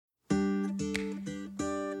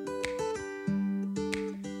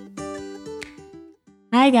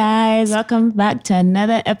Hi guys, welcome back to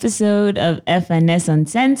another episode of FNS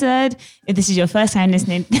Uncensored. If this is your first time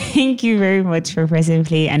listening, thank you very much for pressing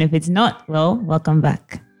play. And if it's not, well, welcome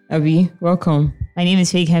back. Abi, welcome. My name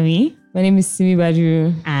is Fekemi. My name is Simi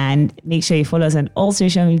Badu. And make sure you follow us on all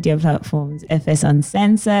social media platforms, FS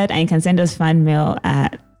Uncensored. And you can send us fan mail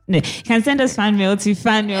to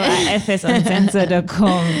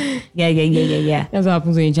fanmail@fsuncensored.com. Yeah. That's what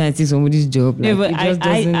happens when you try to take somebody's job. Like, no, but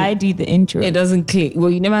I do the intro. It doesn't click. Well,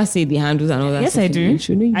 you never say the handles and all that. Yes, I do.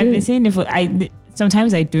 I've been saying it for.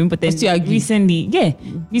 Sometimes I do, but then recently,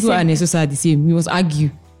 you are necessarily the same. You must argue.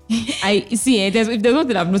 I see. If there's one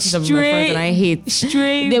thing I've noticed about my friends and I hate,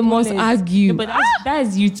 they must argue. No, but that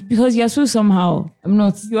is you because you're so somehow. I'm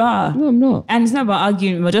not. You are. No, I'm not. And it's not about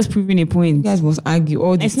arguing, but just proving a point. You guys must argue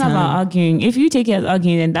all the time. It's not about arguing. If you take it as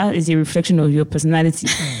arguing, then that is a reflection of your personality.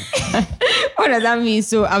 What does that mean?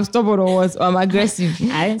 So I'm stubborn or what? Or I'm aggressive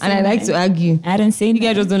and I like to argue. I didn't say nothing. You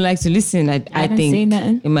guys just don't like to listen. I didn't think. Say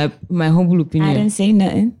nothing. In my humble opinion. I didn't say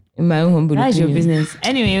nothing. In my own humble That's opinion. Your business.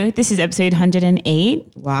 Anyway, this is episode 108.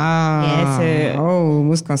 Wow. Yeah, so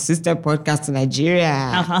most consistent podcast in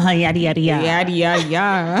Nigeria.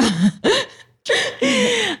 Yada.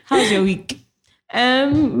 How's your week?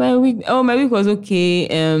 My week was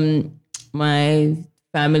okay. My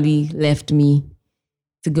family left me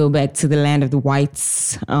to go back to the land of the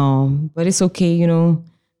whites. But it's okay, you know.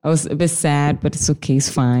 I was a bit sad, but it's okay, it's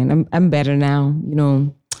fine. I'm better now, you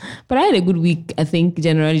know. But I had a good week, I think,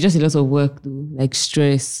 generally. Just a lot of work, though, like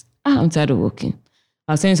stress. I'm tired of working.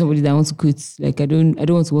 I was telling somebody that I want to quit. Like, I don't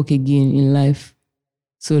want to work again in life.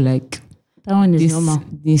 So, like, that one is this normal.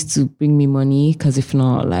 Needs to bring me money, because if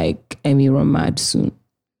not, like, I may run mad soon.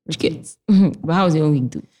 Which gets. But how was your week,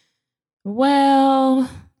 though? Well,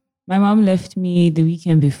 my mom left me the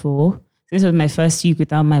weekend before. This was my first week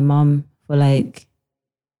without my mom for, like,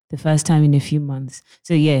 the first time in a few months.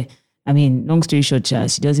 So, yeah. I mean, long story short,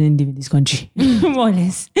 she doesn't live in this country, more or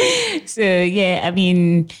less. So, yeah, I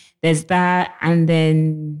mean, there's that. And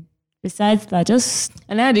then besides that,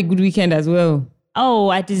 And I had a good weekend as well. Oh,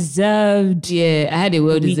 I deserved. Yeah, I had a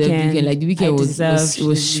well-deserved weekend. Like, the weekend was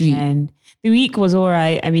sweet. The week was all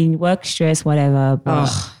right. I mean, work stress, whatever, but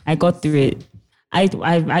I got through it.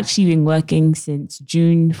 I've actually been working since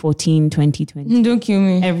June 14, 2020. Don't kill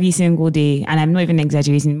me. Every single day. And I'm not even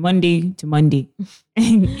exaggerating. Monday to Monday.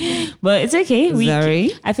 But it's okay.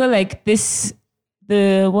 Sorry. I feel like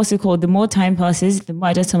the more time passes, the more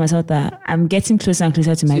I just tell myself that I'm getting closer and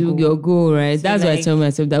closer to my goal. Your goal, right? So that's why I tell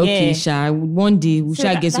myself that, okay, one day we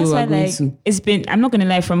shall get where we're going to. It's been, I'm not going to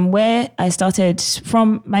lie, from where I started,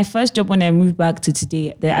 from my first job when I moved back to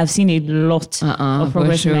today, I've seen a lot of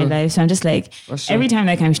progress in my life. So I'm just like, every time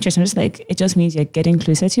like I'm stressed, I'm just like, it just means you're getting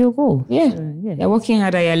closer to your goal. Yeah. So, you're working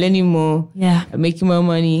harder, you're learning more. Yeah. You're making more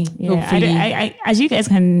money. Yeah. Hopefully. I, as you guys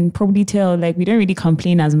can probably tell, like we don't really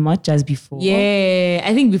complain as much as before. Yeah.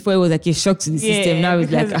 I think before it was like a shock to the system. Now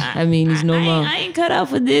it's like, I mean, it's normal. I ain't cut out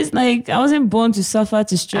for this. Like, I wasn't born to suffer,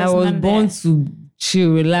 to stress. I was born to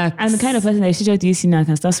chill, relax. I'm the kind of person that if she just do this, I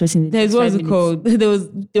can start sweating. There's what's it called? There was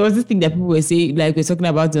this thing that people were saying, like we're talking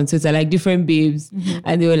about on Twitter, like different babes,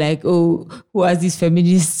 and they were like, "Oh, who has these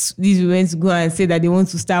feminists? These women to go and say that they want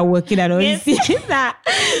to start working and all these things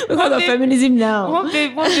because of feminism now." One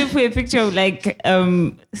babe put a picture of like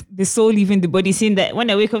the soul leaving the body, saying that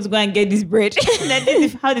when I wake up to go and get this bread, that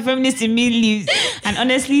this is how the feminist in me lives. And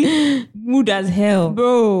honestly, mood as hell,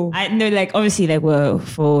 bro. I know, like obviously, like well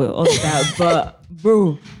for all of that, but.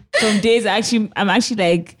 Bro, some days I'm actually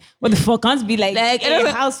like, what the fuck? Can't be like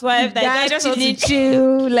a housewife. Like, I just want to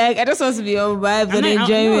chill. Like, I just want to be on vibes and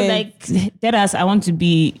enjoyment. Like, deadass, I want to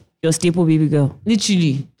be your staple baby girl.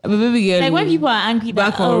 Literally. I'm a baby girl. Like when people are angry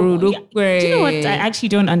back on road. Do you know what I actually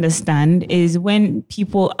don't understand is when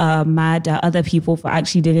people are mad at other people for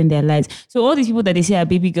actually living their lives. So all these people that they say are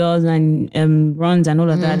baby girls and runs and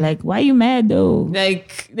all of that, like why are you mad though?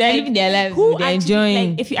 Like they're living their lives, they're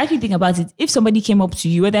enjoying. Like, if you actually think about it, if somebody came up to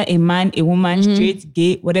you, whether a man, a woman, straight,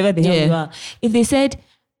 gay, whatever the hell you are, if they said,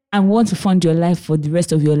 I want to fund your life for the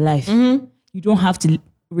rest of your life, you don't have to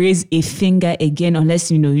raise a finger again unless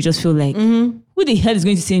you just feel like who the hell is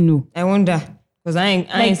going to say no? I wonder, because I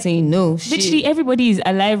ain't saying no. Literally everybody is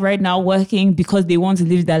alive right now working because they want to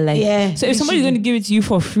live that life. Yeah. So if somebody's going to give it to you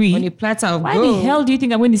for free on a platter of why gold, the hell do you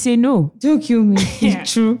think I'm going to say no? Don't kill me. Yeah.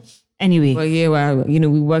 True. Anyway. But yeah, well, we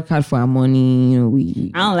work hard for our money.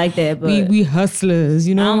 We I don't like that, but we hustlers,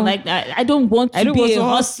 I don't like that. I don't want to be a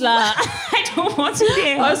hustler. I don't want to be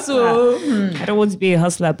a hustler. I don't want to be a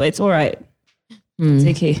hustler, but it's all right. It's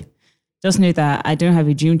okay. Just know that I don't have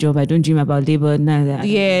a dream job. I don't dream about labor, none of that.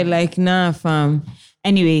 Yeah, like nah, fam.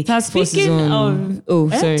 Anyway, Task Force is speaking on.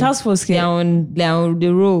 of Sorry. Task Force, They're on the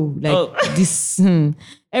roll. Like this.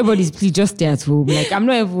 Everybody's please just stay at home. Like I'm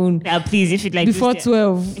not even. please, if you like before just,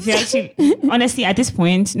 12. If you actually, honestly, at this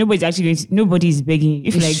point, nobody's begging you.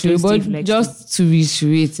 If you like, True, just, but if you like, just to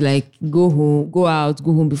reiterate, like go home, go out,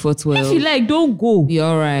 go home before 12. if you like, don't go. Be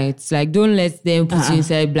all right. Like don't let them put you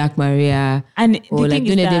inside Black Maria. And or like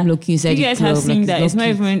don't let them look inside you the guys club. have seen like, that it's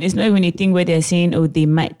not even a thing where they're saying, oh, they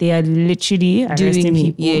are literally arresting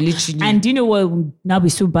people. Yeah, literally. And do you know what would now be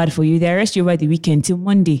so bad for you? They arrest you over the weekend till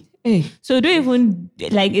Monday. Hey. So don't even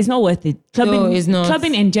like it's not worth it. Clubbing, No, it's not.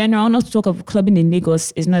 Clubbing in general, not to talk of clubbing in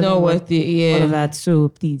Lagos, is not even worth it. Yeah. all of that. So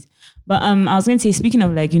please. But I was going to say, speaking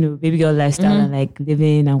of like, baby girl lifestyle and like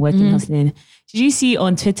living and working, hustling, did you see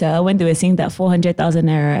on Twitter when they were saying that 400,000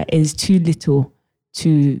 naira is too little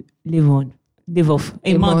to live off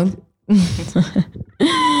a month?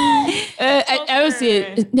 I would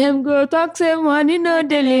say them go talk say money no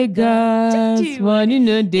Lagos, money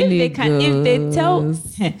no If they tell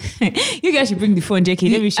you guys should bring the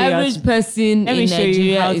 400K. Let me show you. Average person in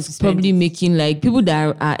Nigeria is probably making like people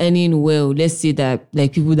that are earning well. Let's say that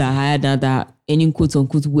like people that are higher than that earning quote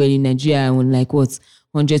unquote well in Nigeria on like what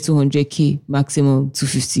 100, 200K maximum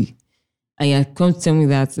 250. And you come to tell me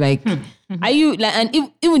that like. Are you like, and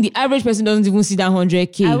even the average person doesn't even see that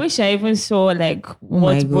 100K. I wish I even saw like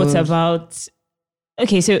what brought about.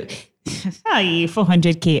 Okay, so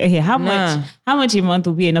 400K. Okay, how much a month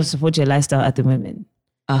will be enough to support your lifestyle at the moment?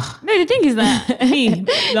 No, the thing is that me,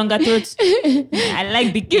 longer thoughts, I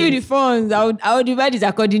like big. Give me the funds. I would divide it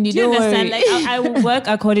accordingly. Do you understand? Like I will work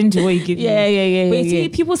according to what you give me. Yeah. But you see,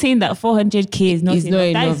 people saying that 400K is not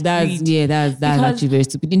enough. That's actually very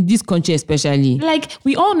stupid in this country, especially. Like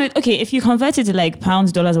we all know. Okay, if you convert it to like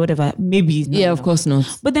pounds, dollars, or whatever, maybe it's not enough. Of course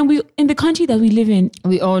not. But then in the country that we live in,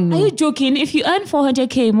 we all know. Are you joking? If you earn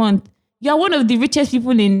 400K a month, you're one of the richest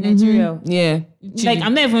people in Nigeria. Yeah. Like,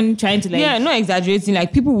 I'm not even trying to like... Yeah, not exaggerating.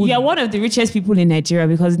 Like, people would... You're one of the richest people in Nigeria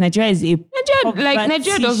because Nigeria is a...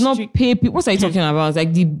 Nigeria does not pay people... What are you talking about? It's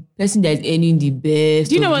like the person that is earning the best.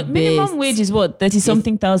 Do you know what? Minimum wage is what?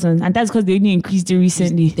 30-something thousand. And that's because they only increased it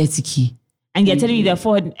recently. 30K. And you're telling me that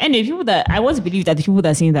 400... Anyway, people that... I want to believe that the people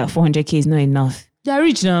that are saying that 400K is not enough. They're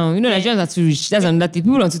rich now. You know, Nigerians are too rich. That's another thing.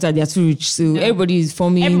 People on Twitter, they are too rich. So everybody is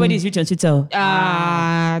forming... Everybody is rich on Twitter.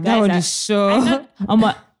 That one is sure.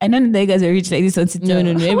 I know that you guys are rich like this on Twitter. No.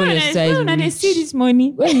 Everybody on Twitter is rich. When they see this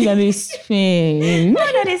money? When did they spend?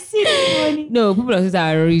 When they see this money? No, people on Twitter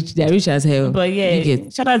are rich. They're rich as hell. But yeah,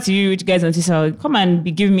 shout out to you rich guys on Twitter. Come and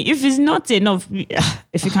be giving me... If it's not enough,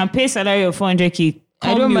 if you can pay salary of 400K,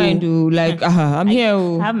 I don't mind. Like, I'm here.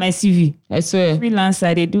 I have my CV. I swear.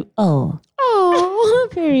 Freelancer, they do.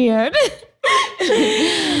 Period.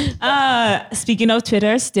 Speaking of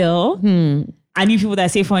Twitter still, I knew people that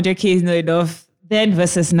say 400K is not enough. Then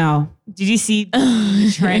versus now. Did you see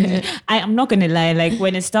the trend? I'm not going to lie. Like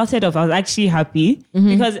when it started off, I was actually happy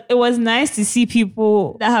because it was nice to see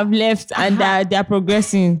people that have left and that they're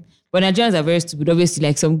progressing. But Nigerians are very stupid. Obviously,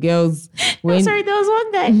 like some girls. There was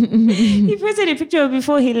one guy. He posted a picture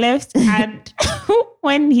before he left and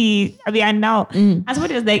and now. And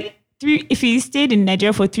somebody was like, if he stayed in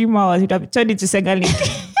Nigeria for 3 more hours, he'd have turned into Senegalese. That's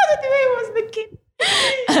the way he was looking.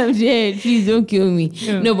 I'm dead. Please don't kill me.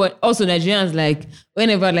 No, but also Nigerians, like,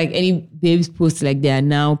 whenever like any babes post like their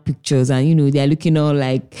now pictures and they're looking all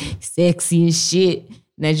like sexy and shit,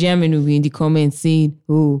 Nigerian men will be in the comments saying,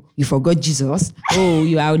 "Oh, you forgot Jesus. Oh,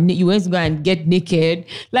 you went to go and get naked."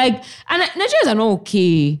 Like, and Nigerians are not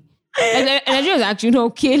okay. Like, Nigerians are actually not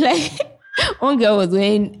okay. Like, one girl was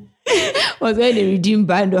wearing a redeem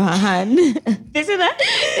band on her hand. They said that?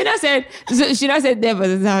 She now said there, but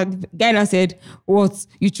the guy now said, "What?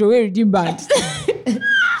 You throw away redeem band?"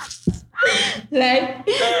 Like,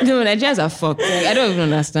 no, Nigerians are fucked. Like, I don't even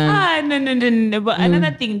understand. No. But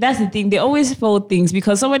another thing, that's the thing. They always fold things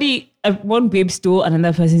because one babe stole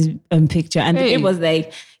another person's picture, and the babe was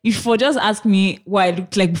like, "You for just ask me what I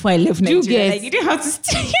looked like before I left Nigeria. Like, you didn't have to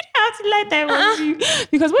steal. You didn't have to lie that was you."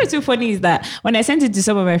 Because what's so funny is that when I sent it to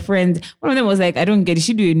some of my friends, one of them was like, "I don't get it.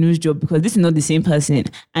 She do a news job because this is not the same person."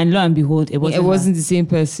 And lo and behold, it wasn't the same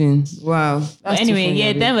person. Wow. But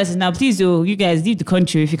anyway, then versus now. Please do, you guys leave the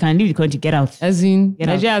country. If you can leave the country, get out. As in,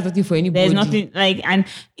 Nigeria has nothing for anybody. There's nothing like, and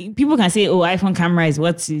people can say, "Oh, iPhone camera is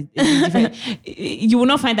what's different." You will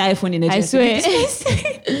not find the iPhone in Nigeria. I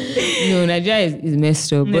swear. No, Nigeria is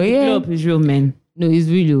messed up. But yeah, globe is real, man. No, it's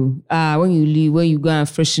real. When you leave, when you go and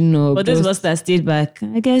freshen up. But those of us that stayed back,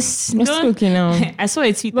 I guess. Okay now. I saw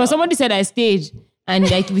a tweet. But somebody said I staged. And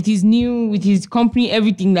like with his company,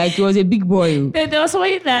 everything, like he was a big boy. There was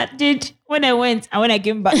somebody that did when I went and when I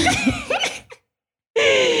came back.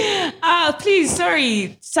 please,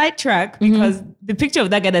 sorry, sidetrack, because the picture of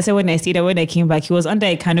that guy that said when I stayed there, when I came back, he was under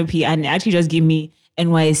a canopy and it actually just gave me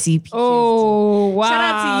NYSC PTSD. Oh, wow. Shout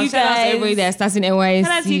out to you Shout out to guys. everybody that's starting NYSC.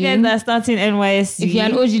 Shout out to you guys that are starting NYSC. If you're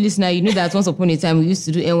an OG listener, you know that once upon a time we used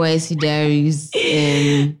to do NYSC diaries.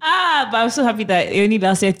 But I'm so happy that it only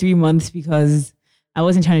lasted 3 months because I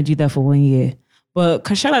wasn't trying to do that for 1 year. But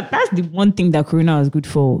Kashala, that's the one thing that Corona was good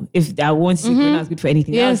for. If I want to say Corona was good for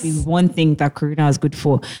anything, Yes. that was the one thing that Corona was good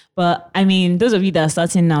for. But I mean, those of you that are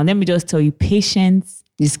starting now, let me just tell you, patience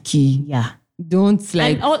Is key. Yeah. Don't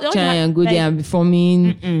like all try and go there and be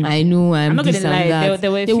forming. I know I'm not this gonna and lie, that.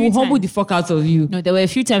 there were a they few will humble times- the fuck out of you. No, there were a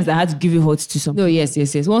few times that I had to give you hearts to something. No, yes.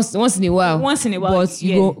 Once in a while. Once in a while, But you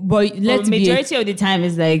yeah. go. But let's be. Majority of the time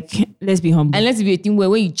is like, let's be humble. And let's be a thing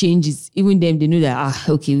where when you change it, even them they know that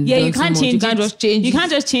okay. We've done You can't so much. change. You can't just change. You it.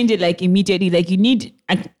 can't just change it like immediately. Like you need,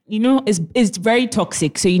 it's very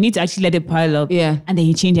toxic. So you need to actually let it pile up. Yeah. And then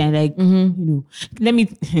you change it. And like, let me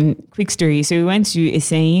quick story. So we went to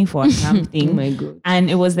Iseyin for a camp thing. Oh my God.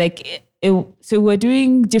 And it was like. So we're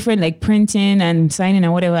doing different like printing and signing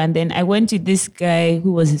and whatever. And then I went to this guy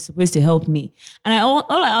who was supposed to help me. And all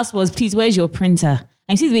I asked was, please, where's your printer?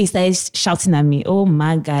 And see the way he started shouting at me. Oh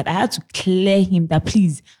my God. I had to clear him that,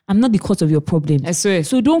 please, I'm not the cause of your problem. I swear.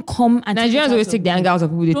 So don't come and Nigerians always take the anger out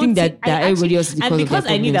of people. They think that everybody else is the cause and of their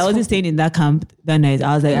because I knew that I problems. wasn't staying in that camp that night,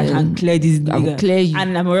 I was like, I can clear this I will nigga. clear you.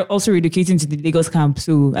 And I'm also relocating to the Lagos camp.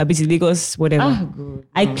 So I basically Lagos, whatever. God.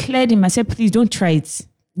 I cleared him. I said, please don't try it.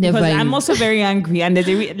 Never Because you. I'm also very angry, and there's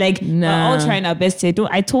we're Nah. all trying our best here.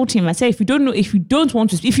 I told him, I said, if you don't know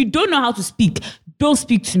how to speak, don't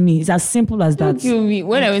speak to me. It's as simple as that. Don't kill me.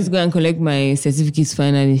 When I went to go and collect my certificates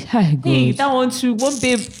finally, hi God. Hey, that one too. One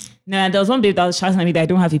babe. Nah, there was one babe that was shouting at me that I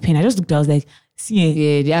don't have a pen. I just looked. I was like, see,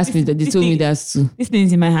 Yeah, they asked me that. They told me that too. this thing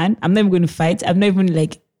is in my hand. I'm not even going to fight. I'm not even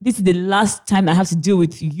like, this is the last time I have to deal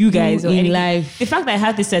with you guys or in anything. life. The fact that I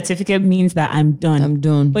have this certificate means that I'm done. I'm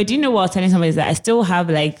done. But do you know what I was telling somebody is that I still have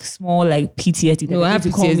like small like PTSD. No, I have to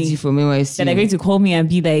call me. PTSD from NYC. That are going to call me and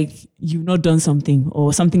be like, you've not done something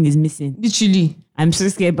or something is missing. Literally. I'm so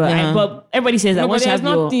scared, but Yeah. but everybody says that No, once but you there's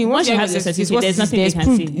have nothing. your Once you have your your certificate, there's nothing they can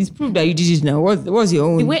proof. see. It's proof that you did it now. What's your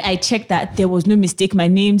own? The way I checked that there was no mistake, my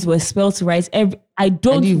names were spelled right. I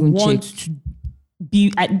don't even want to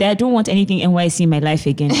be. I don't want anything NYC in my life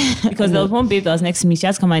again because there was one babe that was next to me. She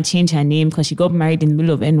had to come and change her name because she got married in the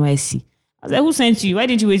middle of NYC. I was like, who sent you? Why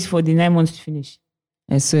didn't you wait for the 9 months to finish?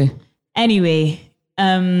 I swear. Anyway,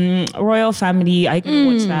 Royal Family. I can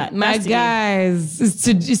watch that. My That's today. guys,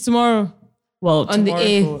 it's tomorrow. Well, on the tomorrow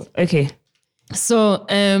 8th. Okay. So,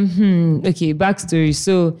 okay, backstory.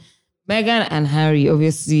 So, Meghan and Harry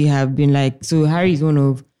obviously have been like, so Harry is one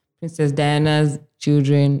of Princess Diana's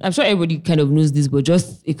children. I'm sure everybody kind of knows this, but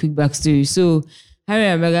just a quick backstory. So, Harry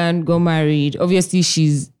and Meghan got married. Obviously,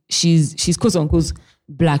 she's quote unquote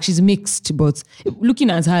black. She's mixed, but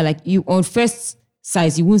looking at her, like you on first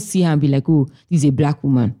sight, you won't see her and be like, oh, this is a black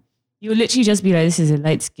woman. You literally just be like, this is a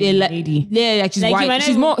light skinned lady. Yeah, like she's Like, you white.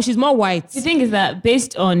 might not She's more white. The thing is that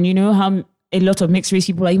based on, how a lot of mixed race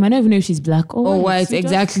people, like, you might not even know if she's black or White, She just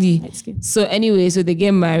exactly. light skin. So anyway, so they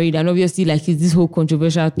get married, and obviously, like, it's this whole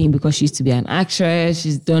controversial thing because she used to be an actress.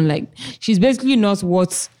 She's basically not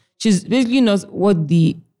what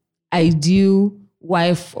the ideal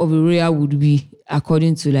wife of a royal would be,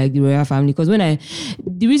 according to like the royal family. Because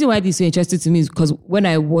the reason why this is so interesting to me is because when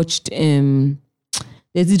I watched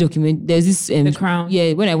there's this The Crown.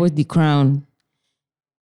 Yeah, when I watched The Crown,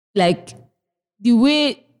 like the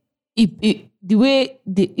way it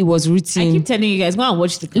was written. I keep telling you guys, go and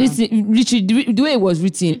watch The Crown. Listen, literally, the way it was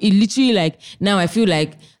written, it literally like, now I feel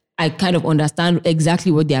like I kind of understand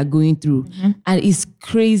exactly what they are going through. And it's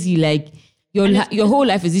crazy, like your whole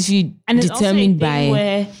life is literally And it's determined also a thing by...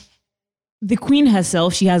 where the queen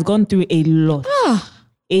herself, she has gone through a lot.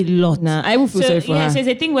 A lot. Nah, I even feel sorry for her. So it's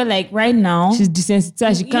a thing where like right now, She's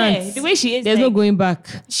desensitized, she can't. Yeah, the way she is, There's no like, going back.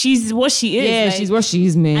 she's what she is. Yeah, like, she's what she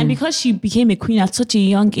is, man. And because she became a queen at such a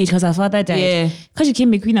young age, because her father died. Yeah. Because she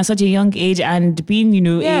became a queen at such a young age and being,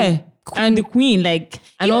 Yeah. and the queen, like,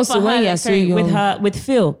 And even also for when her, you're like, so sorry, with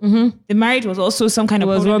Phil, the marriage was also some kind of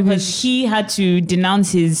was problem rubbish. because he had to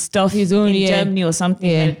denounce his stuff His own, in yeah. Germany or something.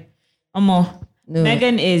 Yeah. And, No.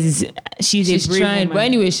 Meghan she's a brave trying. woman. But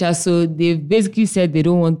anyway, so they've basically said they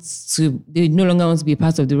no longer want to be a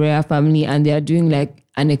part of the royal family, and they are doing like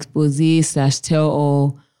an expose / tell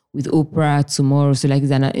all with Oprah tomorrow. So like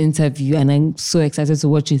it's an interview, and I'm so excited to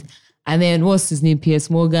watch it. And then what's his name? Piers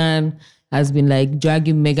Morgan has been like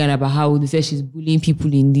dragging Meghan about how they say she's bullying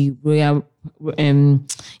people in the royal in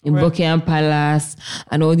Buckingham Palace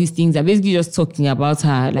and all these things. They're basically just talking about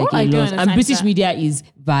her like What I a don't lot. And understand British is that- media is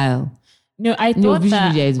vile. No, I thought British that,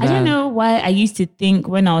 media is I don't bad. know why I used to think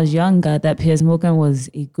when I was younger that Piers Morgan was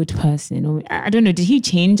a good person. Or I don't know, did he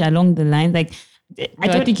change along the line? Like,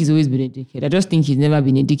 I think he's always been a dickhead. I just think he's never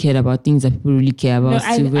been a dickhead about things that people really care about.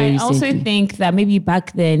 No, I also think that maybe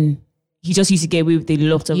back then he just used to get away with a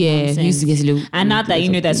lot of nonsense. he used to get a little. And now that you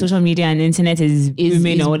know that social media and internet is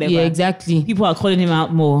booming or whatever, Yeah, exactly. people are calling him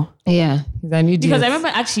out more. Yeah, he's an idiot. Because I remember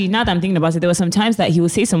actually, now that I'm thinking about it, there were some times that he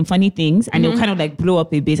would say some funny things and they'll kind of like blow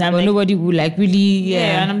up a bit. I'm but like, nobody would like really.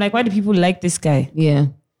 yeah, and I'm like, why do people like this guy? Yeah,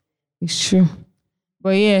 it's true.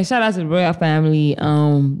 But yeah, shout out to the royal family.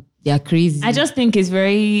 They are crazy. I just think it's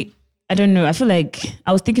very, I don't know. I feel like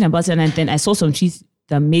I was thinking about it and then I saw some tweets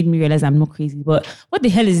that made me realize I'm not crazy. But what the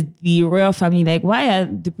hell is the royal family? Like, why are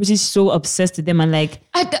the British so obsessed with them? And like,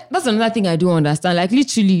 that's another thing I don't understand. Like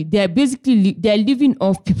literally, they're basically they're living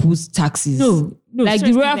off people's taxes. No, like the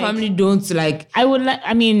seriously, royal like, family don't like. I would like,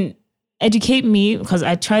 I mean, educate me because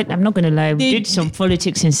I tried, I'm not going to lie, we did some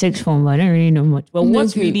politics in sixth form, but I don't really know much. But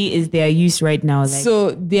what really is their use right now? Like,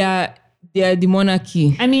 So they are the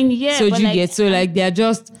monarchy. I mean, yeah. So but you like, get so like they're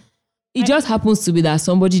just. It just happens to be that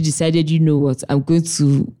somebody decided, you know what, I'm going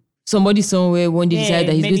to. Somebody somewhere one day decided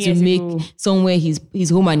that he's many going to years make ago. somewhere his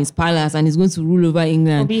home and his palace and he's going to rule over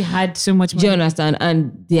England. Bobby had so much Do you money. understand?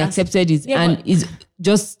 And they accepted it Yeah, and but- it's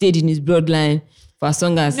just stayed in his bloodline for as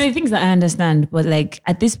long as No, the things that I understand, but like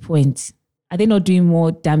at this point, are they not doing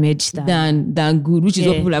more damage than than good, which is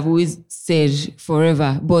what Yeah. people have always said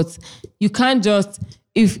forever. But you can't just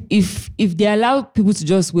if they allow people to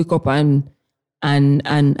just wake up and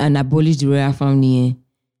abolish the royal family,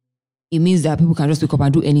 it means that people can just wake up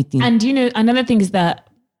and do anything. And you know, another thing is that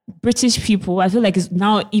British people, I feel like it's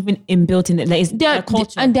now even inbuilt in it. Like it's their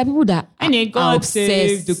culture. And there are people that And then are God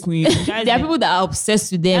save obsessed. the Queen. There are people that are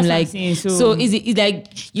obsessed with them. That's what I'm Like saying, so, so- it's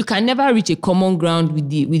like you can never reach a common ground with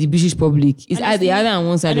the British public. It's either on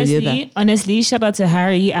one side or the other. Honestly, shout out to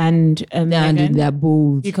Harry and And Meghan, they're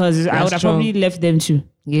bold. because I They're would have strong. probably left them too.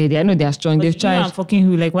 Yeah, I know they're strong. They've You know, I'm tried. fucking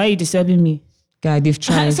who? Like, why are you disturbing me? God, they've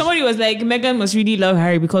tried. Somebody was like, Meghan must really love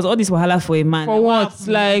Harry because all this wahala for a man. For what? happened?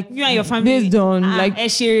 Like you and your family. based on like Ed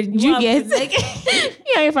Sheeran, you what get happened? Like,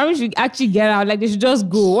 yeah, your family should actually get out. Like they should just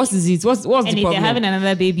go. What is it? What's the and problem? they're having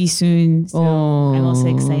another baby soon. So Oh. I'm also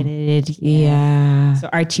excited. Yeah. So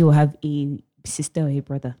Archie will have a sister or a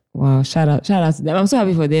brother. Wow. Shout out to them. I'm so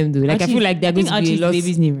happy for them, though. Like I feel like they're going to be Archie's a lot.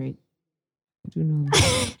 baby's name, right? I don't know.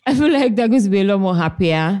 I feel like they're going to be a lot more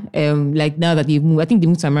happier. Like now that they've moved, I think they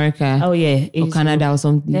moved to America Oh yeah, or Canada or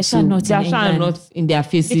something. They're sure not in they're sure England. not in their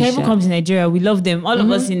faces. They can even sha. come to Nigeria. We love them. All of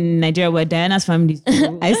us in Nigeria were Diana's families.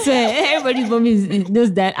 I swear, everybody's mom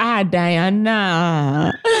knows that.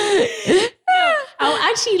 Diana. I would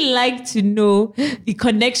actually like to know the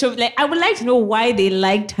connection. Like, I would like to know why they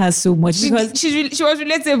liked her so much. Because she was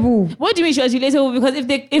relatable. what do you mean she was relatable?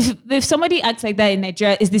 Because if somebody acts like that in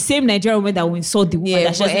Nigeria, it's the same Nigerian woman that will insult the woman. Yeah,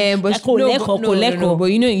 that she doesn't- but like, koleko. But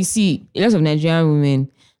you know, you see a lot of Nigerian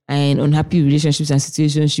women are in unhappy relationships and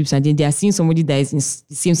situationships, and then they are seeing somebody that is in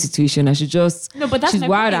the same situation, and she just No, but that's she's my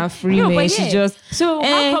wild point. and free, No, man. but She yeah. just So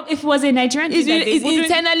how come if it was a Nigerian, it's, thing that they it's wouldn't-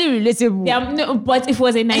 internally relatable. no, but if it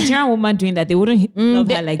was a Nigerian woman doing that, they wouldn't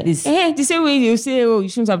love her like this. The same way you say, oh, you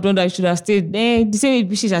shouldn't have done that, you should have stayed. The same way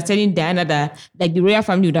British are telling Diana that, like the royal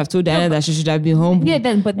family would have told Diana that she should have been humble. Yeah,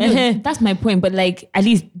 then, but no, that's my point. But like, at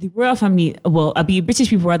least the royal family, well, I'll be British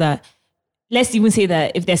people rather. Let's even say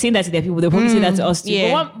that if they're saying that to their people, they'll probably say that to us too.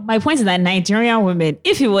 yeah. But my point is that Nigerian women,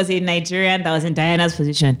 if it was a Nigerian that was in Diana's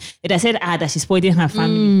position, it had said that she's spoiling her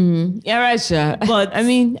family. Yeah, right, sure. But I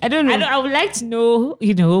mean, I don't know. I would like to know,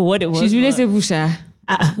 what it was. She's but- relatable, sure.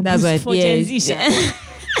 That's why. for Gen Z, sha.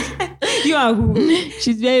 You are who?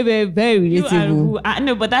 She's very, very, very You are relatable. who?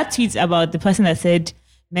 No, but that tweet about the person that said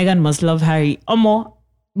Meghan must love Harry. Omo,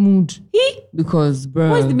 Mood. he. Because, bro.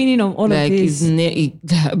 What's the meaning of all like, of this?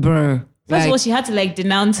 bro. First Like, of all, she had to like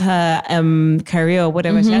denounce her career or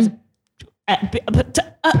whatever. She has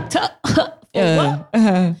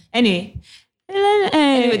anyway.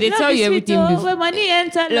 Anyway, they tell you everything before. When money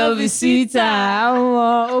enter, love is sweeter.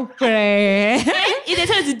 Oh, okay. If they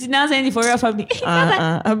tell you to denounce anything for your family, F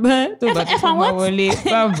and what?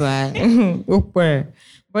 Bye bye.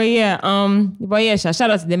 But yeah, shout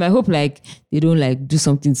out to them. I hope like they don't like do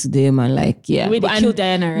something to them and like the way they And killed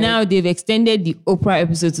Diana, right? Now they've extended the Oprah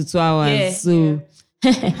episode to 2 hours. Yeah, So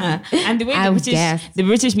and the way I the would British, guess. the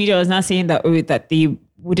British media was now saying that that they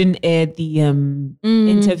wouldn't air the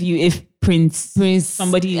interview if Prince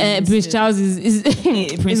Somebody is- Prince Charles is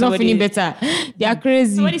not somebody- feeling better. They are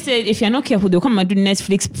crazy. Somebody said if you're not careful, they'll come and do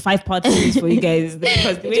Netflix 5-part series for you guys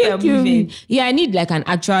because the way they're moving. Yeah, I need like an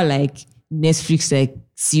actual like Netflix like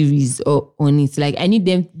series or on it. Like I need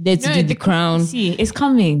them there to do the crown. See, it's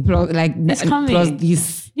coming. Plus, like It's coming. plus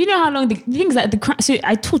this. You know how long the things like the crown. So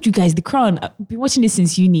I told you guys the crown. I've been watching this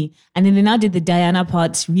since uni, and then they now did the Diana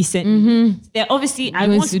parts recently. They're obviously. I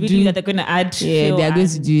Going want to to believe do- that they're going to add. Yeah, Phil they are going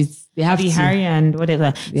to and do it. They have the to. Harry and whatever.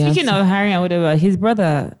 have Speaking to. of Harry and whatever, his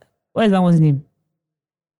brother. What is that one's name?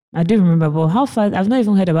 I don't remember. But how far? I've not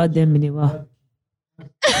even heard about them in a while.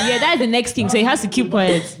 Yeah, that's the next thing. So he has to keep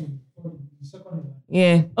quiet.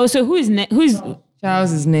 Yeah. Oh, so who is who's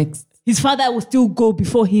Charles is next. his father will still go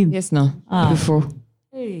before him? Yes, now. Ah. Before.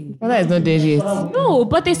 Hey. Father is not dead yet. No,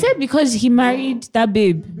 but they said because he married that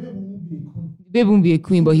babe. Babe won't be a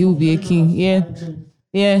queen, but he will be a king. Yeah.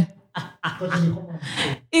 Yeah.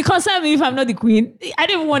 It concerns me if I'm not the queen. I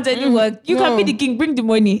don't even want any work. You can no. be the king, bring the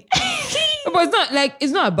money. But it's not like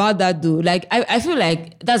it's not about that though. Like I feel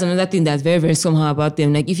like that's another thing that's very, very somehow about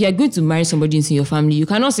them. Like if you are going to marry somebody into your family, you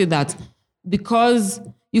cannot say that because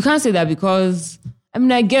I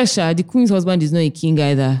mean I guess the queen's husband is not a king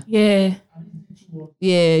either. Yeah.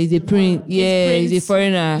 Yeah, he's a prince. Yeah, prince. he's a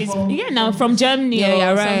foreigner. Yeah, now from Germany Yeah, or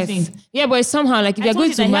you're right. something. Yeah, but it's somehow like if you're told going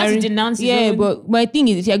you to that he has marry, to denounce his yeah, own- but my thing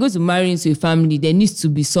is if you're going to marry into a family, there needs to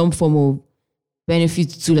be some form of benefit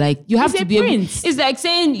to like you have He's to a be able. prince. It's like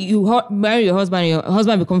saying you marry your husband, and your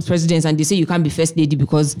husband becomes president, and they say you can't be first lady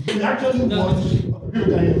because If you actually watch,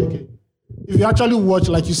 okay. If you actually watch,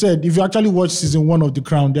 like you said, if you actually watch season 1 of The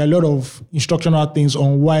Crown, there are a lot of instructional things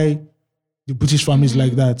on why the British family is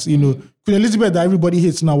like that. You know, Queen Elizabeth that everybody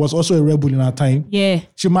hates now was also a rebel in her time. Yeah.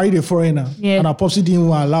 She married a foreigner, Yeah. and her popsy didn't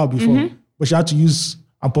even allow before, but she had to use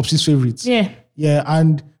her popsy's favorites. Yeah. Yeah,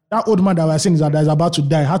 and that old man that we're saying that is about to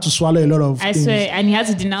die had to swallow a lot of I things. swear. And he had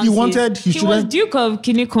to denounce He it. wanted his He was children- Duke of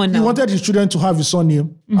Kinikon now. He wanted his children to have his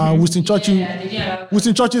surname. Winston Churchill,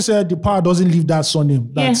 Winston Churchill said the power doesn't leave that surname.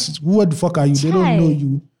 That's who the fuck are you? They Chai. don't know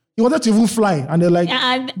you. He wanted to even fly, and they're like,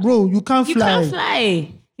 And bro, you can't you fly. can't fly.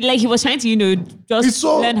 Like he was trying to, just It's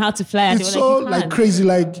so learn how to fly. And It's they were so like, you like can't. crazy.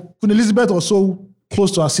 Like Queen Elizabeth was so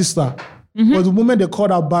close to her sister, but the moment they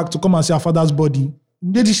called her back to come and see her father's body,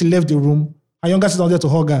 immediately she left the room. Her younger sister wanted to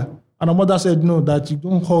hug her, and her mother said, "No, that you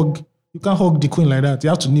don't hug. You can't hug the queen like that. You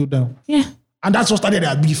have to kneel down." Yeah. And that's what started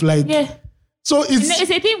their beef. Like, Yeah. so No, it's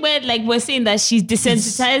a thing where like we're saying that she's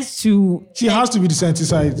desensitized to she has to be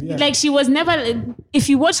desensitized. Yeah. like she was never if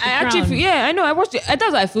you watch the I Crown, actually feel, yeah, I know. I watched it.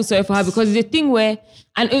 That's why I feel sorry for her because it's a thing where,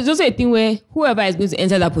 and it's also a thing where whoever is going to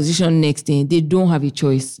enter that position next thing, they don't have a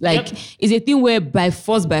choice. Like Yep. it's a thing where by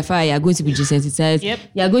force, by fire, you're going to be desensitized. Yep.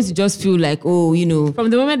 You're going to just feel like, oh, you know. from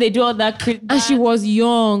the moment they do all that And she was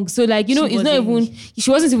young, so like you know, She it's not wasn't- even.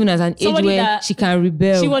 She wasn't even at an age Somebody where that- she can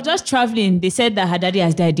rebel. she was just traveling. They said that her daddy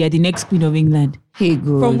has died. They are the next queen of England. Hey,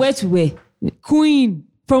 God. From where to where? Queen.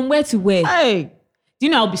 From where to where? Hey, Do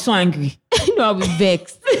you know I'll be so angry? you know I was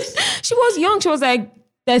vexed. She was young. She was like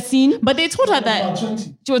 13. But they told her that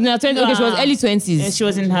She was in her 20s. Okay, she was early 20s.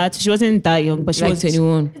 she wasn't that young, but she like was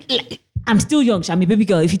 21. Like, I'm still young. I'm a baby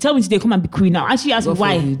girl. If you tell me today, come and be queen now. Actually, ask me God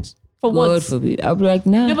why. forbid. For God what? forbid. I'll be like,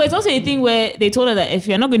 nah. No, but it's also a thing where they told her that if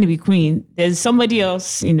you're not going to be queen, there's somebody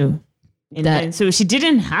else, And so she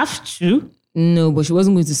didn't have to. No, but she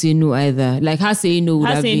wasn't going to say no either. Like her saying no would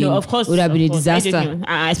Her have saying been, no, of course, would have been a of course. I disaster. didn't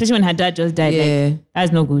know. Especially when her dad just died. Yeah. Like,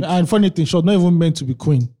 that's not good. And funny thing, she was not even meant to be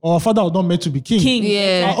queen. Or her father was not meant to be king. King.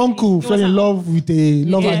 Yeah. Her uncle He fell was in love with a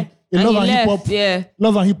love Yeah. and And he hip left, hop, yeah.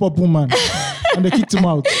 love and hip hop woman, and they kicked him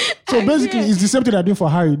out. So basically, it's the same thing they're doing for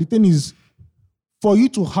Harry. The thing is, for you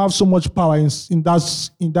to have so much power in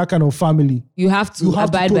that kind of family, You have to you have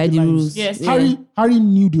abide to toe by the lines. rules. Yes. Harry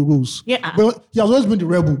knew the rules. Yeah. But he has always been the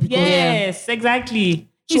rebel because Yes, exactly.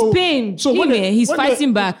 He's pain. He's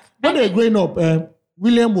fighting back. When they were growing up,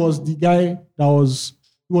 William was the guy that was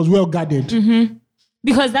well guarded.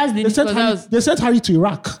 Because that's the... They sent Harry to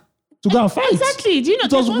Iraq to go and fight. Exactly. Do you know,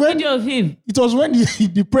 It was there's one when- video of him. It was when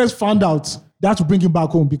the press found out they had to bring him back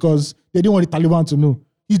home because they didn't want the Taliban to know.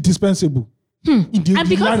 He's dispensable. In the, And the line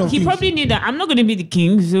because of he things. probably knew that I'm not going to be the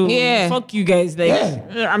king, so Yeah. fuck you guys. Like,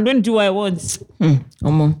 I'm going to do what I want. Shout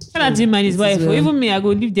out to him and his wife. Or even me, I go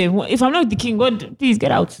leave them. If I'm not the king, God, please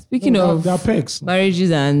get out. Speaking There of are perks.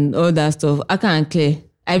 marriages and all that stuff, I can't clear.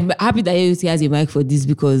 I'm happy that AOT has a mic for this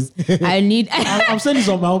because I need I'm saying this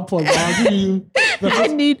on my own pod, but I'll give you.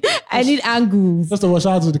 I need angles. First of all,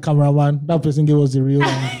 shout out to the cameraman. That person gave us the real one.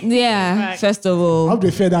 Yeah, Right. first of How all.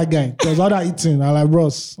 they fed that guy? Because all that eating, I'm like,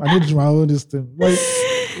 bros, I need my own this thing.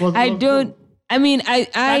 But I don't. I mean, I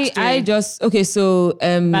Backstory. just okay. So I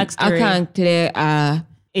Backstory. can't clear.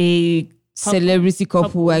 A celebrity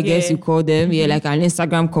couple, I guess you call them. Yeah, like an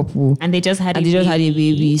Instagram couple. And they just had a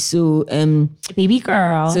baby. So baby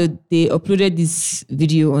girl. So they uploaded this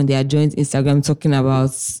video on their joint Instagram talking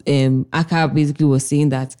about Aka basically was saying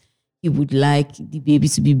that he would like the baby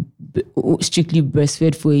to be strictly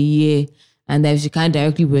breastfed for a year, and that if she can't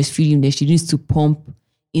directly breastfeed him, then she needs to pump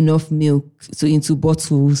enough milk into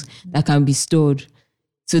bottles that can be stored,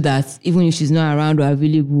 so that even if she's not around or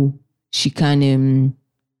available, she can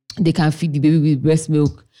they can feed the baby with breast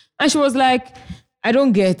milk. And she was like, I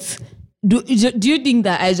don't get. Do you think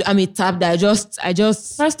that I'm a tap that I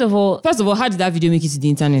just First of all, how did that video make it to the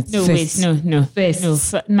internet? No, first? No.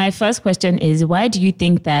 My first question is, why do you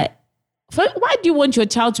think that? Why do you want your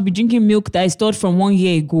child to be drinking milk that is stored from 1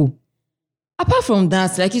 year ago? Apart from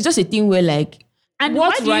that, like, it's just a thing where, like, and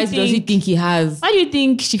what right does he think he has? Why do you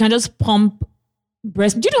think she can just pump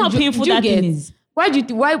breast? Do you know how painful that thing is? Why do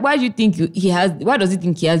you think he has? Why does he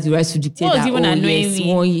think he has the right to dictate that? Even annoying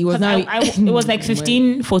me. It was like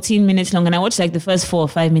 15, 14 minutes long, and I watched like the first 4 or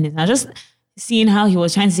 5 minutes. And I was just seeing how he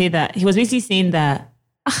was trying to say that. He was basically saying that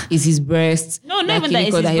it's his breast. No, not even that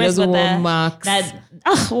it's his breast, he doesn't want marks.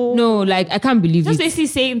 No, like, I can't believe just it. Just basically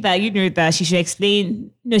saying that, that she should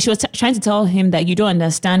explain. She was trying to tell him that you don't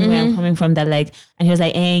understand where I'm coming from. That, like, and he was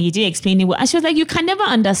like, you didn't explain it well. And she was like, you can never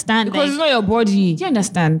understand. Because it's not your body. Do you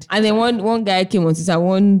understand? And then one guy came on Twitter,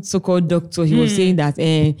 one so-called doctor, he was saying that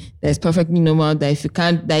that's perfectly normal, that if you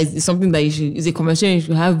can't, that is something that is a conversation you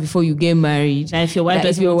should have before you get married. That if your wife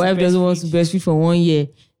doesn't want to breastfeed for 1 year,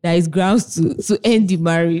 there is grounds to end the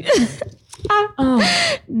marriage.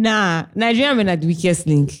 Nah, Nigerian men are the weakest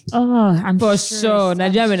link. I'm for sure.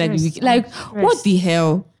 Nigerian men are the weakest. Like, what the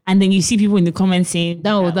hell? And then you see people in the comments saying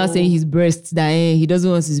that was not saying his breast, that he doesn't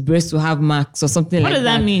want his breast to have marks or something like that. What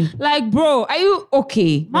does that mean? Like, bro, are you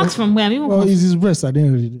okay? Marks from where? I mean, well, is his breast? I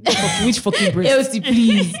didn't really. Which fucking breast? Elsie,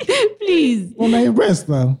 please. Well, my breast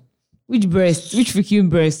now. Which breast? Which freaking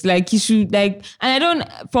breast? Like, he should, like, and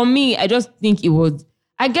for me, I just think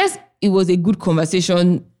I guess it was a good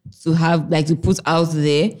conversation to have, like, to put out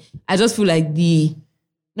there. I just feel like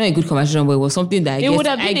not a good conversation, but it was something that would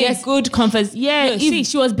have been a good conversation. Yeah,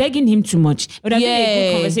 she was begging him too much. It would have been a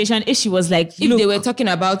good conversation if she was like, if they were talking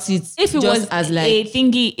about it, if it was as like a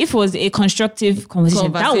thingy, if it was a constructive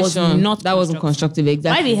conversation. That wasn't constructive.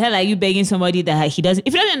 Exactly. Why the hell are you begging somebody that he doesn't?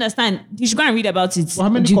 If he doesn't understand, you should go and read about it. Well,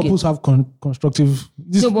 how many couples have constructive?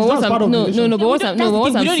 We don't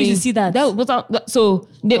need to see that. So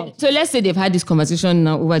let's say they've had this conversation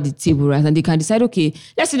now over the table, right? And they can decide, okay,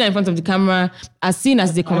 let's sit down in front of the camera, as soon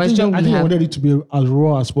as the conversation I think I wanted it to be as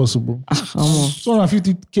raw as possible.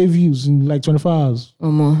 250k views in like 24 hours.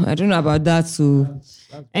 I don't know about that. So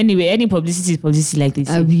anyway, any publicity is publicity, like this.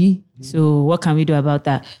 So what can we do about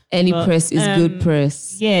that? Any press is good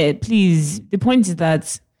press. Yeah, please. The point is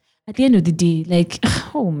that at the end of the day, like,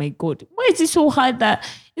 oh my God, why is it so hard that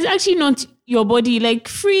it's actually not your body? Like,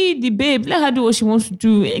 free the babe, let her do what she wants to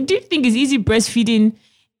do. Do you think it's easy breastfeeding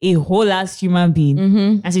a whole ass human being?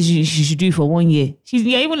 And say she should do it for 1 year?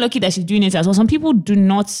 You're even lucky that she's doing it as well. Some people do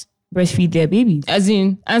not breastfeed their babies. As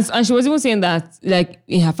in, and she was even saying that, like,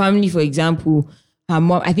 in her family, for example, her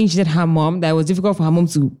mom, I think she said her mom, that it was difficult for her mom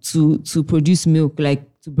to produce milk, like,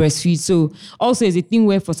 to breastfeed. So also it's a thing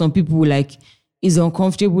where for some people, like, it's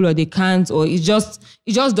uncomfortable or they can't, or it just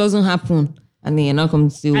doesn't happen. And then you're not coming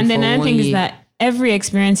to say, and then another thing is that every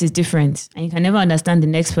experience is different, and you can never understand the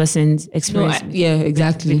next person's experience. Yeah,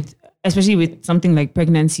 exactly. Especially with something like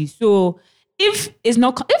pregnancy. So if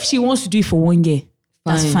she wants to do it for 1 year,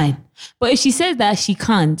 that's fine. But if she says that she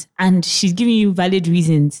can't and she's giving you valid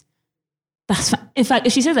reasons, that's fine. In fact,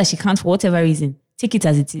 if she says that she can't for whatever reason, take it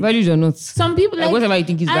as it is. Valid or not. Some people, like, whatever you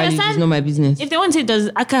think is valid is not my business. If they want to say,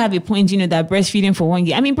 does Aka have a point, that breastfeeding for 1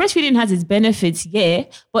 year? I mean, breastfeeding has its benefits, yeah.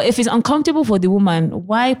 But if it's uncomfortable for the woman,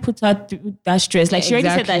 why put her through that stress? Like, she already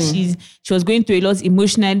said that she was going through a lot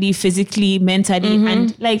emotionally, physically, mentally.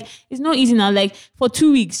 And, like, it's not easy now. Like, for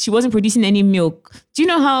 2 weeks, she wasn't producing any milk. Do you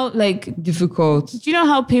know how, like... difficult. Do you know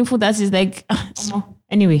how painful that is? Like,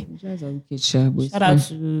 anyway. Shout out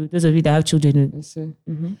to those of you that have children. Yes, sir.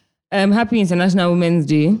 Happy International Women's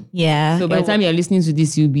Day. Yeah. So by the time you're listening to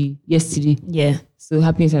this, you'll be yesterday. Yeah. So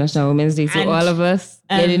happy International Women's Day. So and, all of us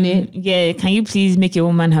getting it. Yeah. Can you please make a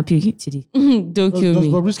woman happy today? Don't kill me. Does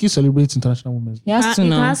Bobrisky celebrate International Women's Day? He has to now.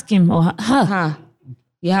 You can ask him or her.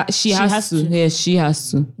 Yeah, she has to. Yeah, she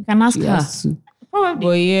has to. You can ask her. Probably.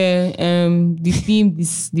 But yeah, the theme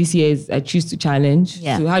this year is I choose to challenge.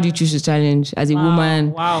 Yeah. So how do you choose to challenge as a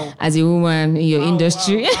woman? Wow. As a woman in your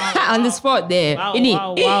industry. On the spot there.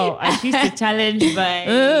 Wow. I choose to challenge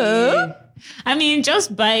by I mean,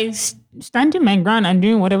 just by standing my ground and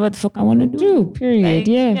doing whatever the fuck I want to do. Period.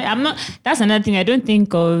 Like, I'm not. That's another thing I don't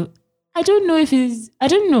think of. I don't know if it's. I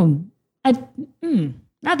don't know.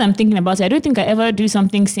 Now that I'm thinking about it, I don't think I ever do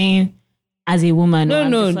something saying as a woman. No,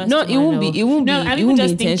 it won't be. It won't be. I'm It won't be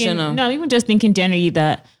just thinking. intentional. No, I'm even just thinking generally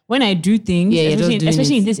that when I do things, Yeah, you're just doing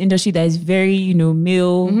especially it. in this industry that is very,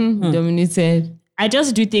 male. Dominated. I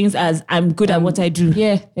just do things as I'm good at what I do.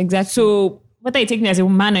 Yeah, exactly. So whether you take me as a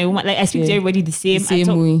man or a woman, like I speak to everybody the same.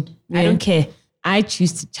 way. I don't care. I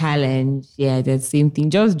choose to challenge. Yeah, the same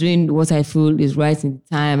thing. Just doing what I feel is right in the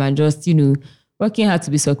time and just, working hard to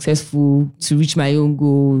be successful, to reach my own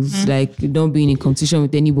goals, like not being in competition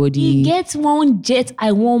with anybody. Get one jet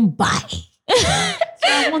I won't buy. So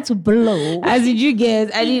I want to blow. As did you get?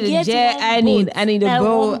 I need a Get jet. one I need boat a I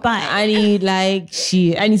boat. won't buy. I need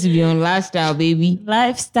shit. I need to be on lifestyle, baby.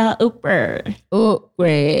 Lifestyle Uber. Oh,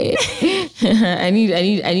 great. I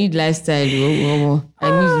need lifestyle. I need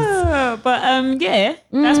it. But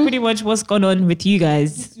that's pretty much what's gone on with you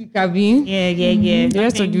guys. This week I've been. Yeah. The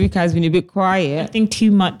rest of the week has been a bit quiet. Nothing too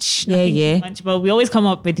much. Nothing too much, but we always come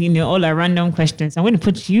up with all our random questions. I'm going to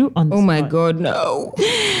put you on the Oh my spot. God, no.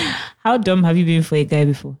 How dumb have you been for a guy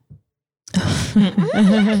before?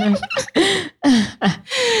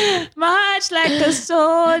 March like a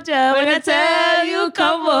soldier when I tell you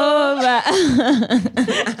come over.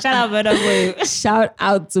 Shout out, brother boy. Shout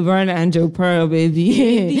out to Verna and Joe Pearl,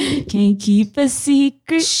 baby. Can't keep a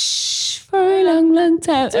secret. For a long, long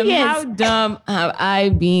time. years. How dumb have I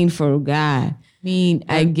been for a guy?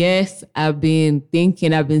 I guess I've been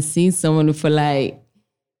seeing someone for like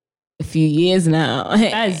a few years now.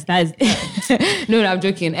 That's No, I'm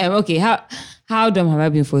joking. Okay, how dumb have I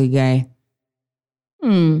been for a guy?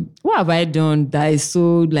 What have I done that is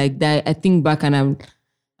so like that? I think back and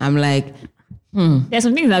I'm like, there's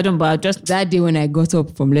some things I've done, but I'll just that day when I got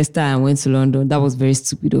up from Leicester and went to London, that was very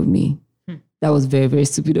stupid of me. That was very, very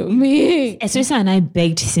stupid of me. Espresso and I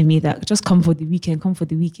begged Simi that just come for the weekend. That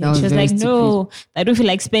was She was very like, no, I don't feel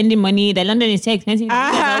like spending money. The London is so expensive. You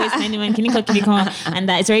guys are always spending money. Kiniko. And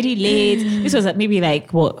that it's already late. This was maybe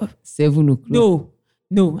like, what? 7 o'clock.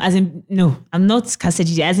 No, as in, no, I'm not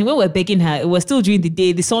Kasajiji. As in, when we were begging her, it was still during the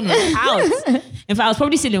day. The sun was out. In fact, I was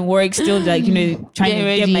probably still in work, still like, trying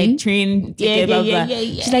to get my train ticket, blah, blah.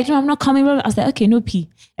 She's like, no, I'm not coming. Blah, blah. I was like, okay, no pee.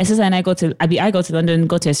 Esesa and I got to London,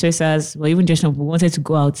 got to Espresa's, well, even just now, we wanted to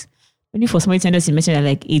go out. Only for somebody to send us a message at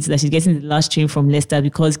like 8 that she's getting the last train from Leicester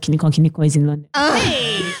because Kiniko is in London.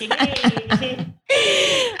 Hey.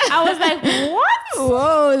 I was like, what?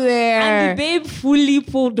 Whoa there. And the babe fully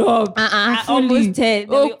pulled up. At almost 10.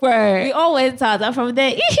 We all went out. And from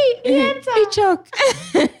there, it choke.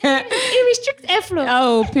 It restricts airflow.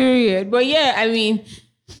 Oh, period. But yeah,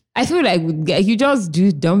 I feel like with guys, you just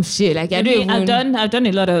do dumb shit. Like I've done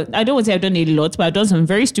a lot of. I don't want to say I've done a lot, but I've done some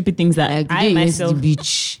very stupid things that like I myself. Went to the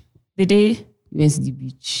beach. The day We went to the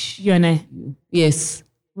beach. you and I. Yes.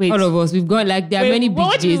 Wait. All of us. We've gone like there are many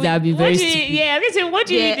beach days that have been very stupid. Yeah, listen. What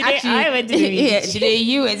do you mean? The day I went to the beach. Yeah, the day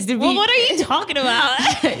you went to the beach. Well, what are you talking about?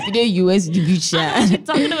 The day you went to the beach. What are you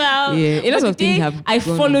talking about? Yeah, a lot But of the things day have I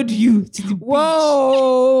gone followed you to the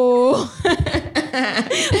Whoa.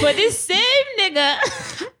 But this same nigga.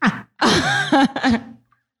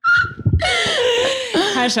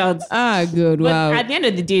 Hash out. Good. But Wow. at the end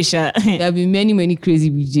of the day, Sha, There have been many, many crazy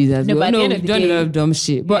beach days as No, but well. at the No, end of we've the done a day- lot of dumb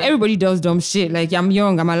shit. But everybody does dumb shit. Like, I'm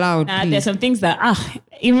young, I'm allowed. there's some things that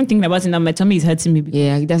even thinking about it now, my tummy is hurting me.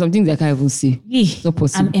 Yeah, there's some things I can't even see. It's not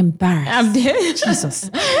possible. I'm embarrassed. I'm dead. Jesus.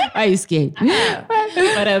 Why are you scared?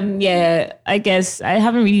 But yeah, I guess I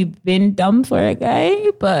haven't really been dumb for a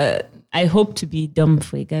guy, but I hope to be dumb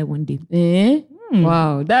for a guy one day. Eh?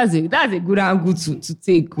 Wow, that's a good angle to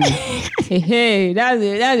take. Hey, that's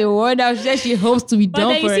a word that says she hopes to be But dumb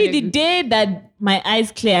then you for see, a the day that my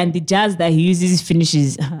eyes clear and the jazz that he uses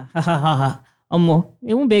finishes, Omo,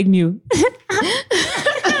 it won't beg me.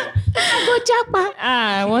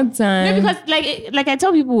 one time. No, because like I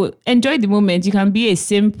tell people, enjoy the moment. You can be a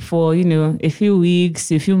simp for a few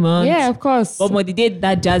weeks, a few months. Yeah, of course. But the day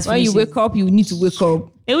that jazz When finishes, you wake up, you need to wake up.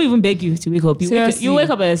 they won't even beg you to wake up. Seriously. You wake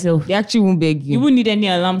up by yourself. They actually won't beg you. You won't need any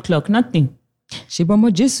alarm clock, nothing.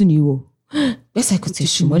 Shebama Jesu ni wo. Yes, I could say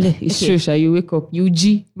Shumole. It's true, Sha. You wake up. You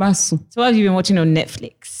G Masu. So what have you been watching on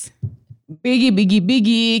Netflix?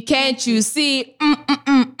 Biggie. Can't you see?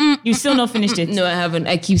 You still not finished it? No, I haven't.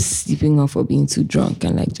 I keep sleeping off or being too drunk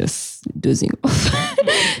and like just dozing off.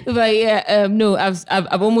 But yeah, no,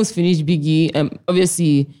 I've almost finished Biggie.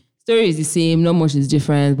 Obviously, story is the same. Not much is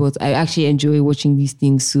different, but I actually enjoy watching these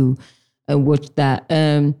things. So I watch that.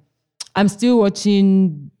 I'm still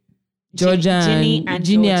watching Ginny and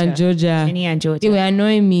Georgia. Ginny and Georgia. They were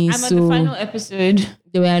annoying me. I'm so at the final episode.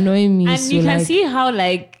 They were annoying me. And so you can like, see how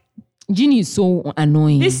like Ginny is so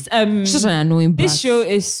annoying. this She's just an annoying this brat. show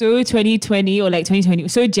is so 2020 or like 2020,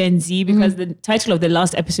 so Gen Z because the title of the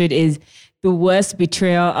last episode is The Worst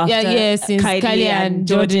Betrayal After since Kylie and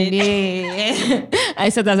Jordan. Yeah. I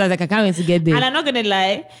said that I was like, I can't wait to get there. And I'm not gonna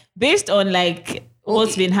lie, based on like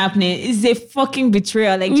what's been happening, it's a fucking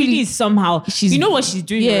betrayal. Like Ginny is somehow, you know what she's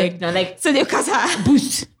doing right now. Like so they cast her.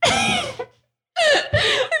 boost.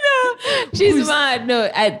 She's mad. No,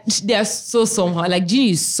 they are so somehow. Like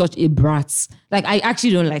Ginny is such a brat. Like I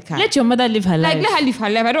actually don't like her. Let your mother live her life. Like let her live her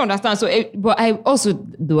life. I don't understand. So, but I also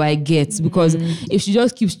do I get because if she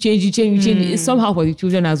just keeps changing, it's somehow for the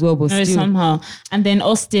children as well. But still, somehow. And then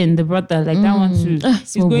Austin, the brother, like that one too. He's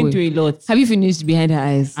small going boy. through a lot. Have you finished Behind Her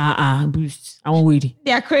Eyes? Boost. I won't wait.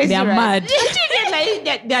 They are crazy. They are mad.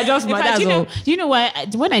 They are just In mad. fact, That's all. do you know why?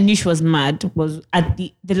 When I knew she was mad was at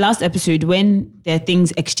the last episode when their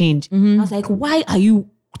things exchanged. I was like, why are you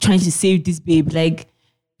trying to save this babe? Like,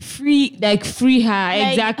 free her.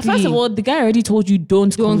 like, Exactly. First of all, the guy already told you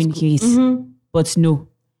don't communicate. But no.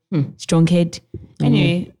 Strong head.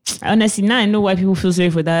 Anyway, honestly, now I know why people feel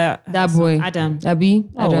sorry for that boy. Adam.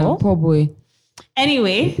 Adam, Oh. poor boy.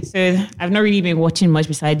 Anyway, so I've not really been watching much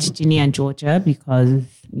besides Ginny and Georgia because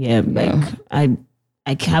I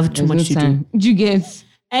have too much to do. Do you get?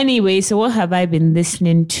 Anyway, so what have I been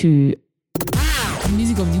listening to? The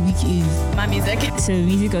music of the week is My music. So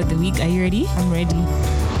music of the week, are you ready? I'm ready.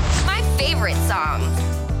 My favorite song.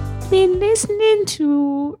 Been listening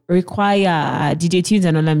to Require, DJ Tunes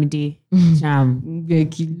and Olamide. Jam.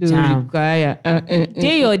 Jam.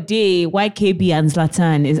 Day or Day, YKB and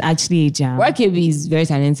Zlatan is actually a jam. YKB is very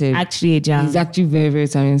talented. Actually a jam. He's actually very, very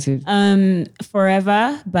talented.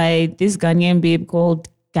 Forever by this Ghanaian babe called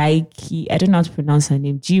Gaiki. I don't know how to pronounce her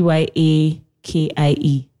name. Gyakie.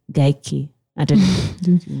 Gaiki. I don't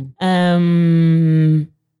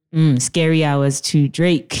know. Scary Hours to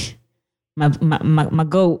Drake. My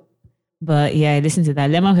goat. But yeah, I listened to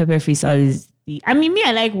that. Lemon Pepper Freestyle is I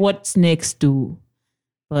like What's Next too.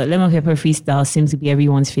 But Lemon Pepper Freestyle seems to be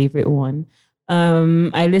everyone's favorite one.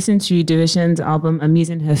 I listened to Division's album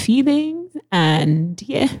Amusing Her Feelings and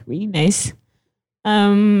yeah, really nice.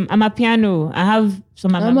 I'm a piano. I have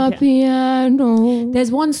some I'm a piano.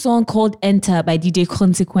 There's one song called Enter by DJ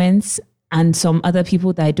Consequence and some other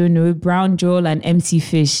people that I don't know, Brown Joel and MC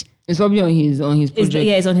Fish. It's probably on his project.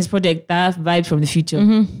 It's on his project, that Vibe from the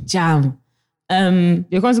Future. Jam.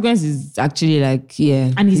 The Consequence is actually like,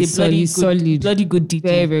 yeah. And he's a solid. bloody good DJ.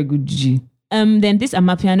 Very, very good DJ. Then this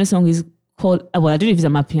Amapiano song is called, well, I don't know if it's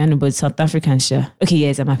Amapiano, but it's South African, sure. Okay, yeah,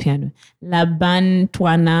 it's Amapiano. Laban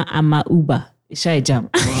Twana Amauba. It's a jam.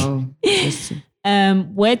 Wow.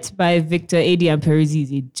 Wet by Victor Adi and Peruzzi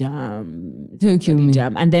is a jam. Don't kill me.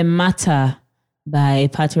 Jam. And then Matter by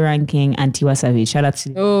Pato Ranking and Tiwa Savage. Shout out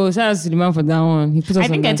to shout out to the man for that one. He put us I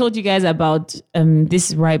think I told you guys about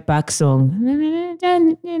this Right Back song.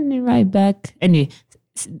 Right Back. Anyway,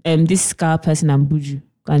 this Scar person and Buju.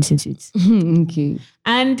 Go and listen to it. Okay.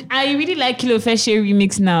 And I really like Kilo Feshe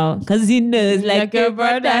remix now because he knows like a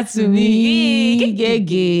brother to me.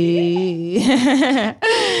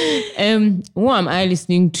 What am I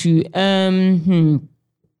listening to?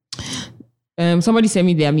 Somebody sent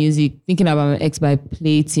me their music. Thinking About My Ex by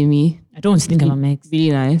Play Timmy. I don't want to think about my ex.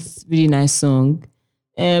 Really nice song.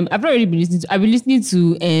 I've not really been listening to. I've been listening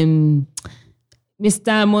to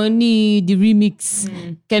Mr. Money, the remix.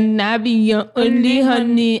 Can I be your only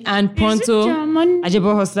honey and Pronto?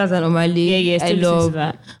 Ajabo Hustlers and Omale. Yeah, I love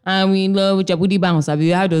that. I'm in love with your booty bounce. How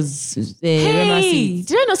does Rema say it?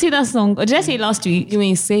 Did I not say that song? Or did I say it last week? You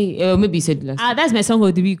mean say? Maybe you said it last. That's my song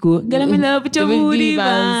of the week. Girl, I'm in love with your booty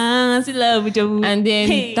bounce. In love with your booty. And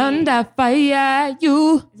then Thunder Fire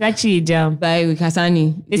You It's actually a jam. by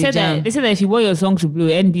Kasani. They said that if you want your song to blow,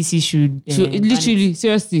 NBC should. So literally,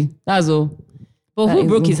 seriously, that's all. But that who is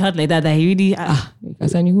broke all. his heart like that? That he really.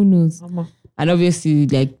 Kasani, who knows? And obviously,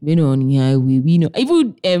 like, you know, on here, we know.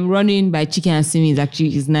 Even Running by Chicken and Simi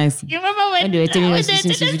is nice. You remember When they were telling us to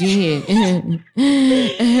listen to video here.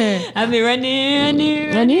 I've been running.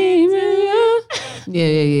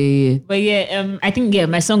 Yeah. But yeah, I think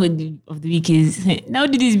my song of the week is Now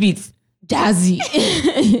Do This Beat. Jazzy.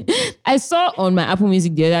 I saw on my Apple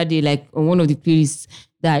Music the other day, like on one of the playlists,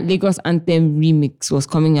 that Lagos Anthem remix was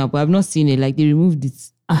coming up, but I've not seen it. Like they removed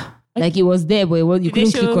it. Like it was there, but you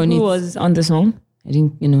couldn't click on it. Who was on the song? I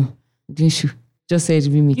didn't show. Just said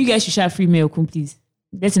remix. You guys should share free mail, please.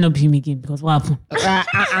 let's not be him again because what happened?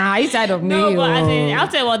 Inside of me. No, but as in,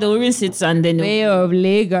 after what the woman sits and then Way of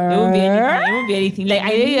Lagos. it won't be anything. It won't be anything. Like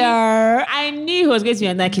I knew he was going to be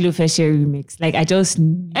on that Kilo Fair Share remix. Like I just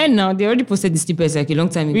knew. And now they already posted the snippets like a long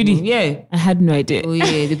time ago. Really? Yeah. I had no idea. Oh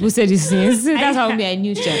yeah, they posted this since. That's how me I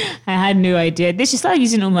knew shit. I had no idea. They should start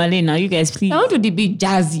using Omale now. You guys, please. I want to be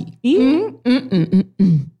jazzy.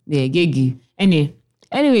 Yeah, giggy.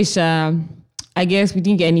 Anyway, Sha, I guess we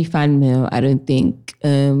didn't get any fan mail, I don't think.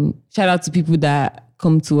 Shout out to people that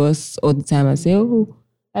come to us all the time and say, oh,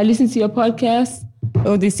 I listened to your podcast.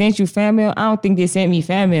 Oh, they sent you fan mail. I don't think they sent me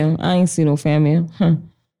fan mail. I ain't seen no fan mail.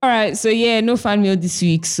 All right, so yeah, no fan mail this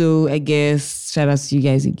week. So I guess shout out to you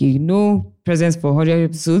guys again. No presents for 100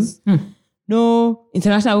 episodes. No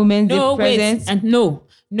International Women's Day presents. And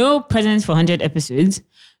no presents for 100 episodes.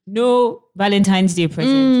 No Valentine's Day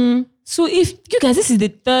present. So if you guys, this is the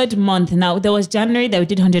third month now. There was January that we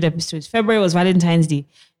did 100 episodes. February was Valentine's Day.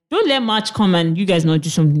 Don't let March come and you guys not do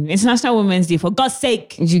something. International Women's Day, for God's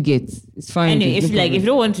sake. You get, it's fine. Anyway, if you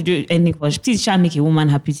don't want to do anything, please try and make a woman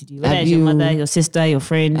happy today. Whether it's your mother, your sister, your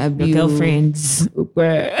friend, your girlfriends.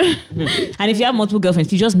 And if you have multiple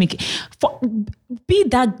girlfriends, you just make it. Be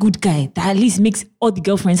that good guy that at least makes all the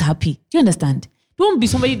girlfriends happy. Do you understand? Don't be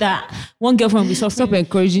somebody that one girlfriend will be suffering. Stop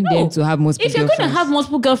encouraging them to have multiple girlfriends. If you're going to have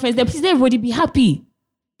multiple girlfriends, then please let everybody be happy.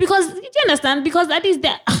 Because, do you understand? Because at least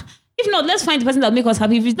that... If not, let's find the person that will make us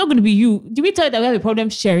happy. If it's not going to be you, do we tell you that we have a problem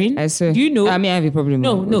sharing? I swear. Do you know? I mean, I have a problem.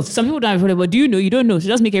 No. Some people don't have a problem, but do you know? You don't know. So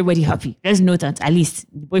just make everybody happy. Let's note that at least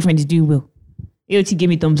the boyfriend is doing well. AOT gave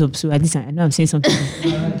me thumbs up, so at least I know I'm saying something.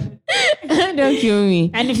 Don't kill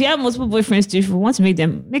me. And if you have multiple boyfriends too, if you want to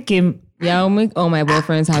make him... Yeah, I'll make all my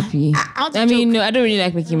boyfriends happy. I mean, no, I don't really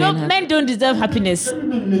like making men happy. Men don't deserve happiness.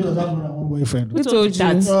 Boyfriend. Who told you?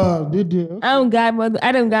 that? Did you? I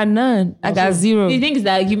don't got none. I got zero. The thing is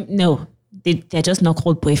that they're just not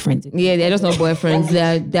called boyfriends. Yeah, they're just not boyfriends.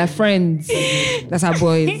 They're friends. That's our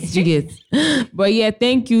boys. You get. But yeah,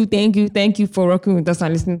 thank you for rocking with us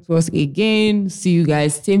and listening to us again. See you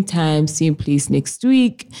guys same time, same place next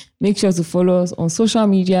week. Make sure to follow us on social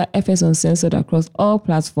media, FS Uncensored across all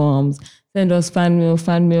platforms. Send us fan mail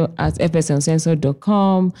at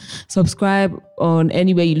fsuncensored.com. Subscribe on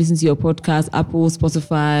anywhere you listen to your podcast, Apple,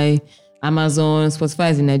 Spotify, Amazon.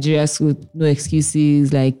 Spotify is in Nigeria, so no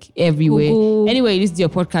excuses, like everywhere. Google. Anywhere you listen to your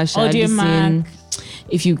podcast, Audio listen. Mac.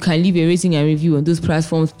 If you can leave a rating and review on those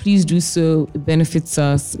platforms, please do so. It benefits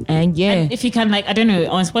us. And yeah. And if you can, like, I don't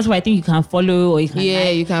know, on Spotify, I think you can follow or you can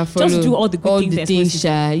You can follow. just do all the good things.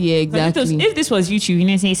 Yeah, exactly. If this was YouTube, you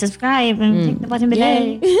know, say subscribe and click the button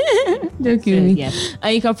below. Don't kill me. Yeah.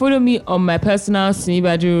 And you can follow me on my personal Simi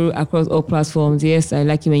Badru across all platforms. Yes, I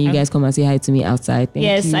like it when you guys come and say hi to me outside.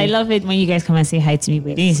 Thank you. I love it when you guys come and say hi to me, but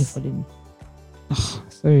don't easy follow me.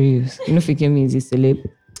 Sorry, you know, forget me is a celeb.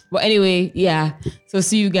 But anyway, yeah. So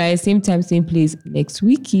see you guys same time, same place next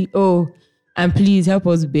week. Oh, and please help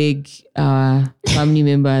us beg our family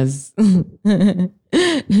members.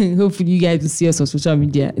 Hopefully you guys will see us on social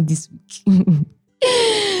media this week.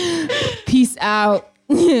 Peace out.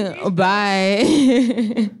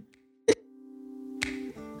 Bye.